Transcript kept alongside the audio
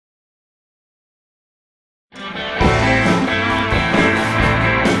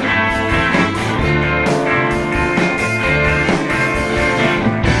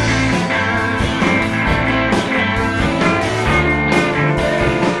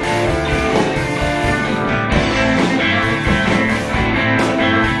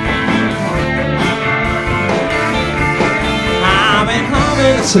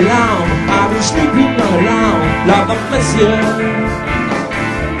so long. I've been sleeping all alone, love, I miss you.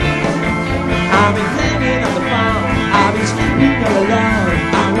 I've been hanging on the phone, I've been sleeping all alone.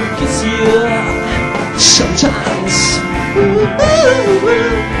 I will kiss you sometimes.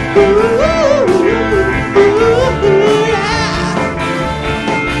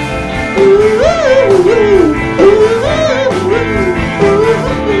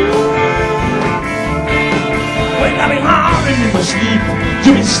 When I've been howling in my sleep,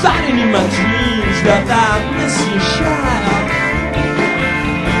 you've been standing in my dreams. That I miss you, child.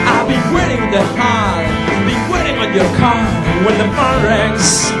 I've been waiting in the hall, been waiting on your car. When the phone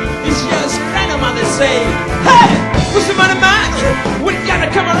rings, it's just random and they say, hey, what's the matter, man? We gotta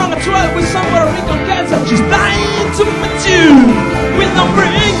come around at 12 with some Puerto Rican cats. I'm just dying to meet you. We'll not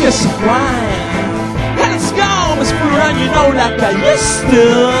bring us some wine. And let's go, Miss Puran, you know, like I used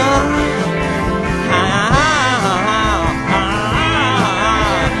to.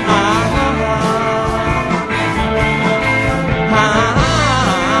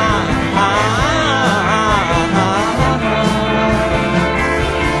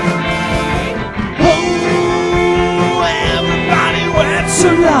 So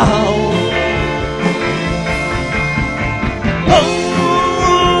long.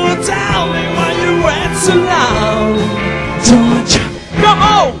 Oh, tell me why you wait so long. Don't you come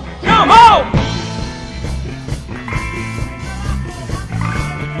home, come home.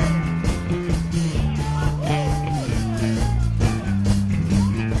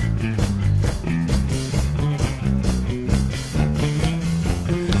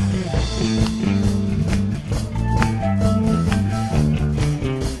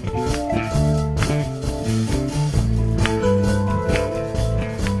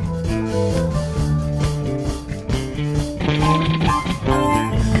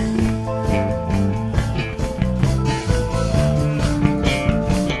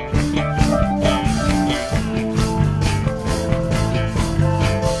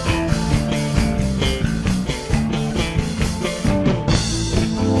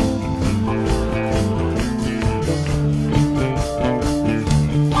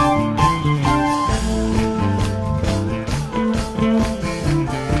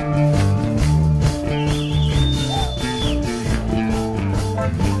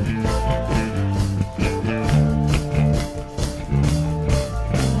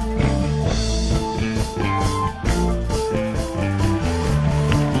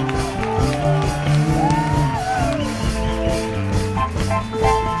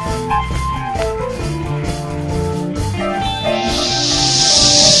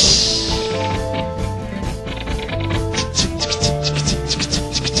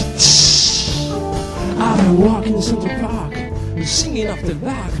 Walking in Central Park and singing off the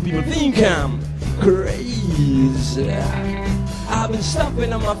back. People think I'm crazy. I've been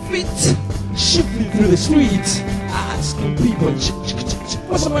stomping on my feet, shifting through the streets, asking people,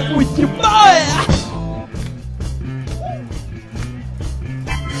 what's the matter with you, boy?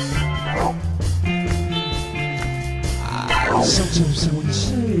 Sometimes I would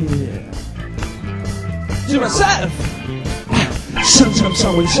say to myself, sometimes I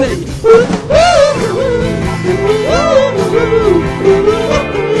would say,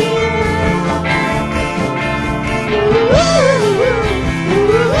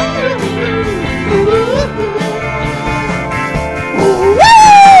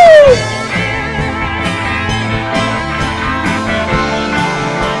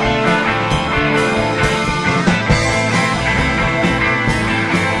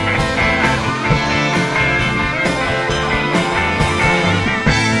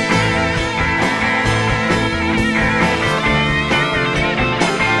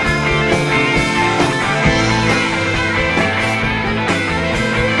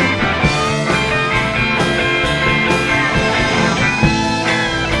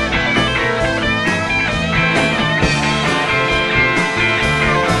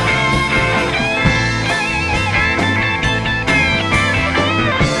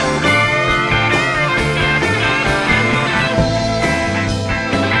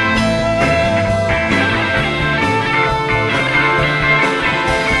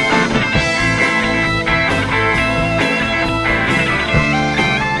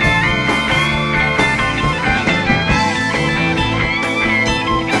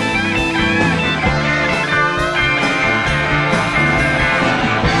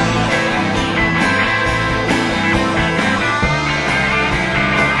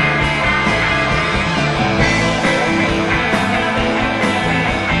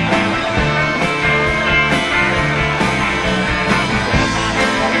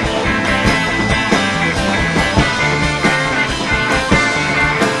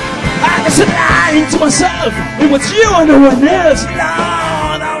 to myself, it was you and no one else. Lord,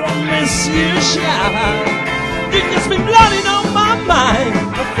 I won't miss you, child. You just been blooding on my mind,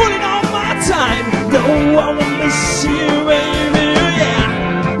 putting on my time. No, I won't miss you, baby,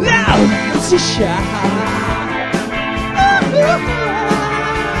 yeah. Lord, miss you, child.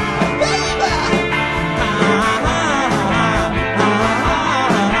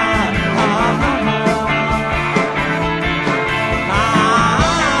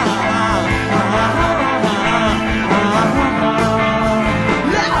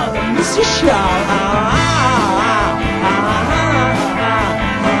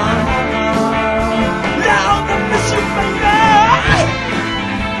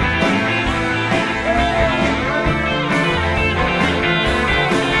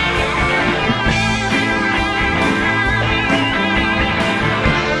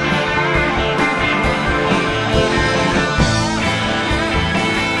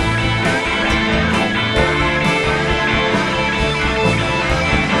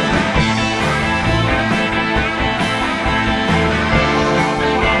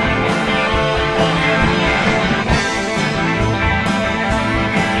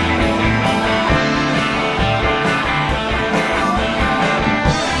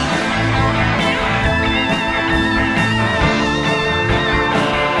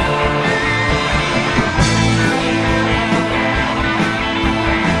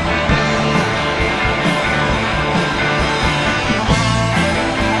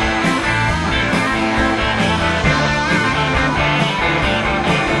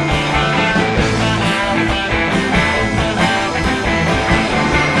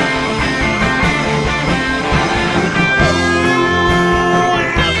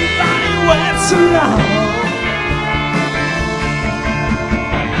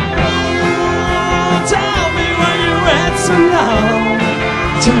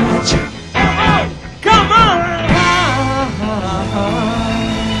 Come on!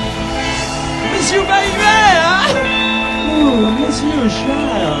 Miss you, baby! Ooh, miss you,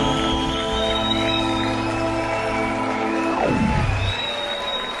 child.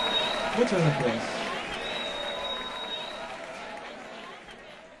 Muchas gracias.